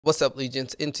What's up,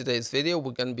 Legions? In today's video,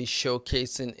 we're going to be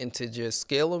showcasing integer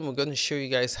scaling. We're going to show you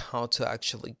guys how to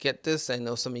actually get this. I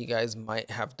know some of you guys might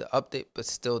have the update, but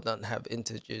still don't have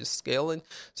integer scaling.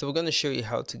 So we're going to show you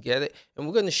how to get it, and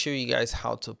we're going to show you guys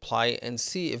how to apply it and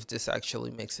see if this actually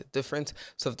makes a difference.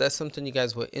 So if that's something you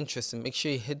guys were interested in, make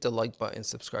sure you hit the like button,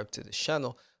 subscribe to the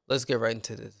channel. Let's get right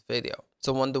into this video.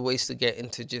 So one of the ways to get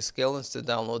integer scaling is to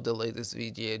download the latest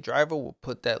VGA driver. We'll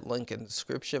put that link in the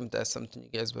description if that's something you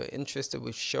guys were interested.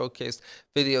 We've showcased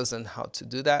videos on how to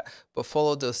do that, but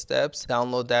follow those steps,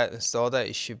 download that, install that,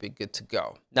 it should be good to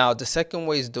go. Now the second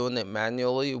way is doing it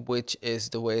manually, which is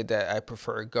the way that I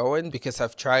prefer going because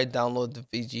I've tried download the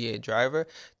VGA driver,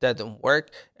 that didn't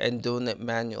work, and doing it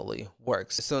manually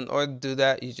works. So in order to do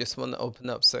that, you just want to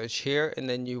open up search here, and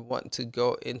then you want to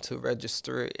go into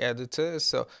registry editor.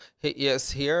 So hit yes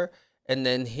here, and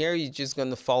then here you're just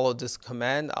going to follow this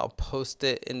command. I'll post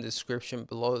it in the description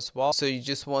below as well. So you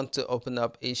just want to open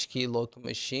up HKey local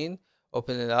machine,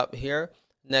 open it up here.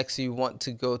 Next you want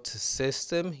to go to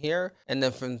system here, and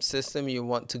then from system you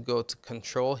want to go to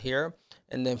control here,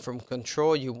 and then from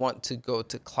control you want to go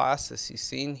to class as you've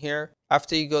seen here.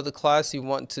 After you go to class, you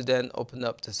want to then open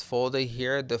up this folder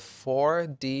here, the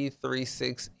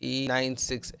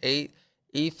 4D36E968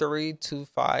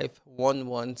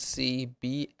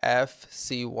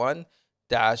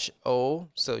 E32511CBFC1-O.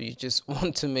 So you just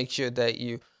want to make sure that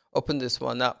you open this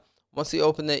one up. Once you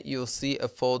open it, you'll see a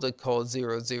folder called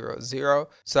 000.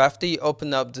 So after you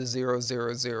open up the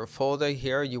 000 folder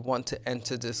here, you want to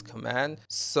enter this command.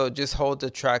 So just hold the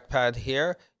trackpad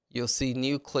here. You'll see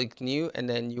new, click new, and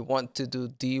then you want to do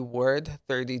dword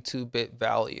 32-bit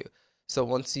value. So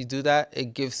once you do that,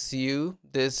 it gives you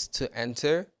this to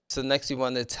enter. So next you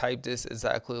want to type this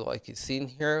exactly like you've seen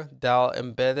here, dial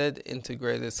embedded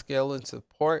integrated scaling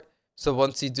support. So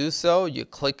once you do so, you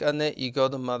click on it, you go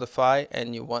to modify,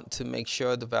 and you want to make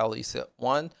sure the value is at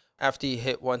 1. After you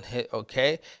hit 1, hit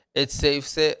OK. It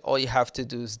saves it. All you have to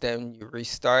do is then you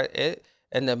restart it.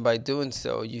 And then by doing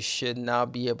so, you should now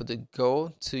be able to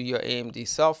go to your AMD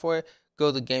software,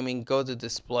 go to gaming, go to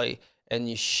display, and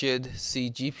you should see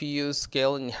GPU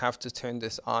scaling. You have to turn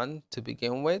this on to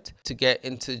begin with to get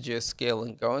integer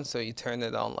scaling going. So you turn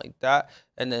it on like that,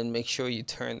 and then make sure you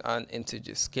turn on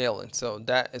integer scaling. So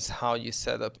that is how you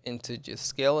set up integer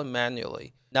scaling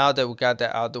manually. Now that we got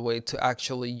that out of the way, to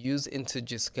actually use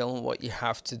integer scaling, what you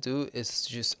have to do is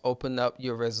just open up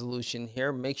your resolution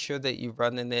here. Make sure that you're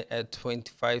running it at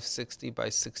 2560 by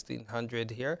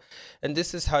 1600 here. And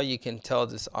this is how you can tell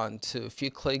this on too. If you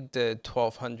click the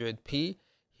 1200p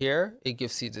here, it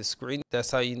gives you the screen.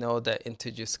 That's how you know that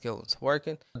integer scaling is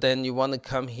working. Then you want to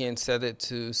come here and set it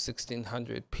to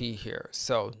 1600p here.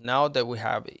 So now that we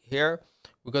have it here,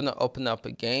 we're going to open up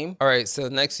a game. All right, so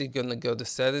next you're going to go to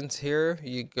settings here.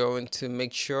 You're going to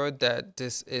make sure that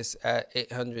this is at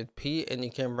 800p, and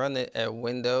you can run it at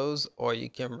Windows, or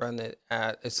you can run it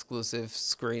at exclusive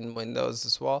screen Windows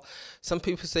as well. Some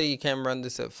people say you can run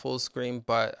this at full screen,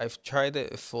 but I've tried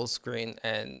it at full screen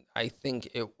and I think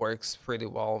it works pretty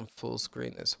well on full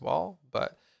screen as well.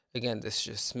 But again, this is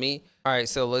just me. All right,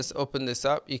 so let's open this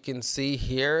up. You can see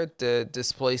here the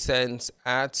display settings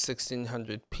at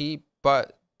 1600p,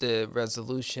 but the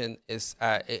resolution is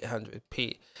at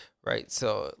 800p, right?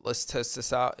 So let's test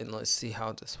this out and let's see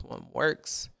how this one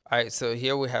works. All right, so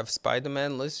here we have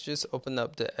Spider-Man. Let's just open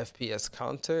up the FPS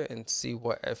counter and see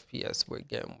what FPS we're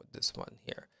getting with this one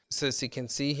here. So as you can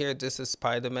see here, this is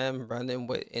Spider-Man running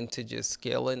with integer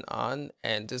scaling on,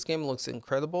 and this game looks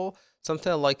incredible.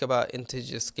 Something I like about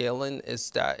integer scaling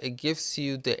is that it gives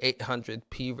you the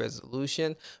 800p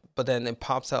resolution, but then it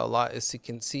pops out a lot. As you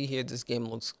can see here, this game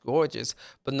looks gorgeous,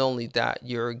 but not only that,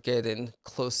 you're getting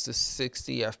close to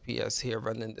 60 FPS here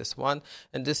running this one,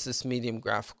 and this is medium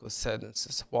graphical settings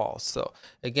as well. So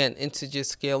again, integer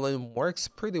scaling works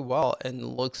pretty well and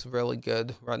looks really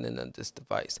good running on this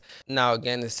device. Now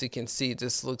again, as you can see,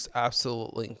 this looks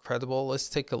absolutely incredible. Let's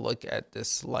take a look at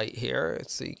this light here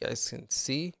so you guys can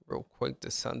see real quick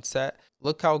the sunset.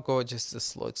 Look how gorgeous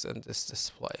this looks in this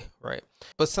display, right?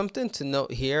 But something to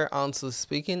note here, honestly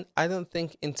speaking, I don't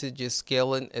think integer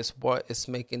scaling is what is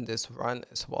making this run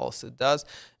as well as it does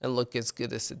and look as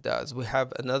good as it does. We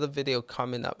have another video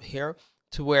coming up here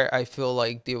to where I feel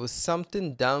like there was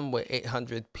something done with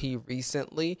 800p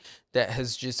recently that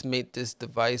has just made this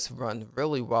device run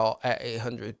really well at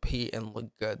 800p and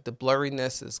look good. The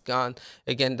blurriness is gone.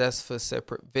 Again, that's for a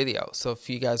separate video. So if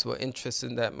you guys were interested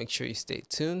in that, make sure you stay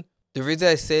tuned. The reason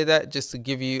I say that, just to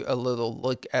give you a little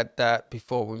look at that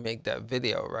before we make that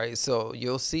video, right? So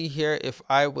you'll see here, if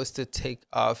I was to take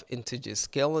off integer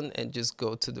scaling and just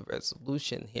go to the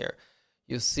resolution here,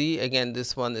 you'll see again,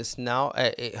 this one is now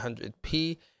at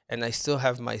 800p, and I still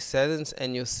have my settings,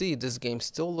 and you'll see this game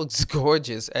still looks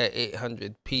gorgeous at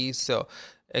 800p. So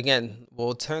again,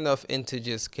 we'll turn off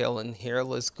integer scaling here.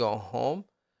 Let's go home,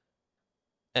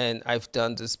 and I've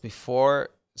done this before.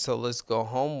 So let's go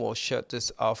home. We'll shut this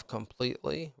off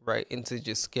completely, right?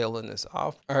 Integer scaling is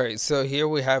off. All right, so here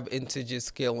we have integer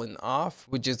scaling off.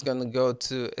 We're just gonna go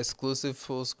to exclusive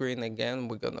full screen again.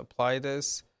 We're gonna apply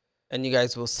this, and you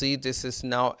guys will see this is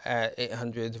now at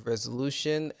 800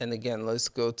 resolution. And again, let's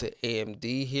go to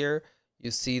AMD here.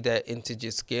 You see that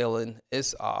integer scaling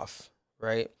is off,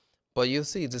 right? But you'll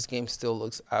see this game still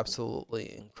looks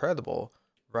absolutely incredible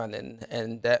running,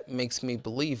 and that makes me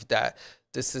believe that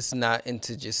this is not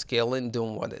integer scaling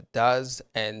doing what it does,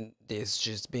 and there's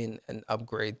just been an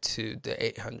upgrade to the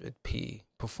 800p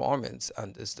performance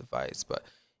on this device. But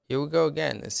here we go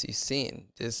again. As you've seen,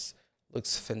 this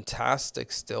looks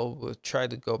fantastic still. We'll try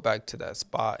to go back to that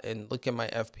spot and look at my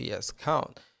FPS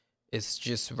count. It's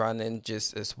just running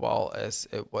just as well as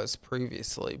it was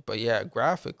previously. But yeah,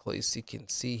 graphically, as you can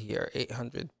see here,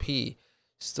 800p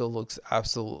still looks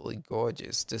absolutely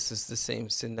gorgeous. This is the same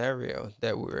scenario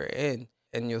that we were in,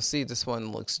 and you'll see this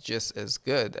one looks just as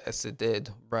good as it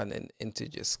did running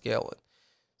integer scaling.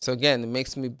 So again, it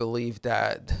makes me believe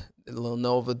that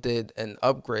Lenovo did an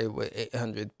upgrade with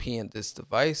 800p in this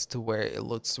device to where it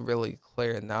looks really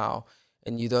clear now,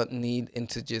 and you don't need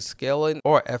integer scaling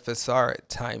or FSR at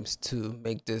times to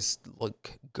make this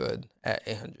look good at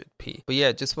 800p. But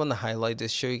yeah, just want to highlight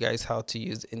this, show you guys how to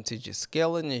use integer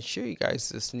scaling, and show you guys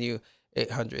this new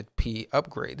 800p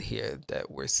upgrade here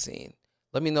that we're seeing.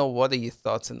 Let me know what are your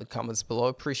thoughts in the comments below.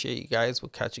 Appreciate you guys. We'll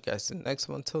catch you guys in the next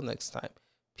one. Until next time,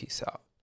 peace out.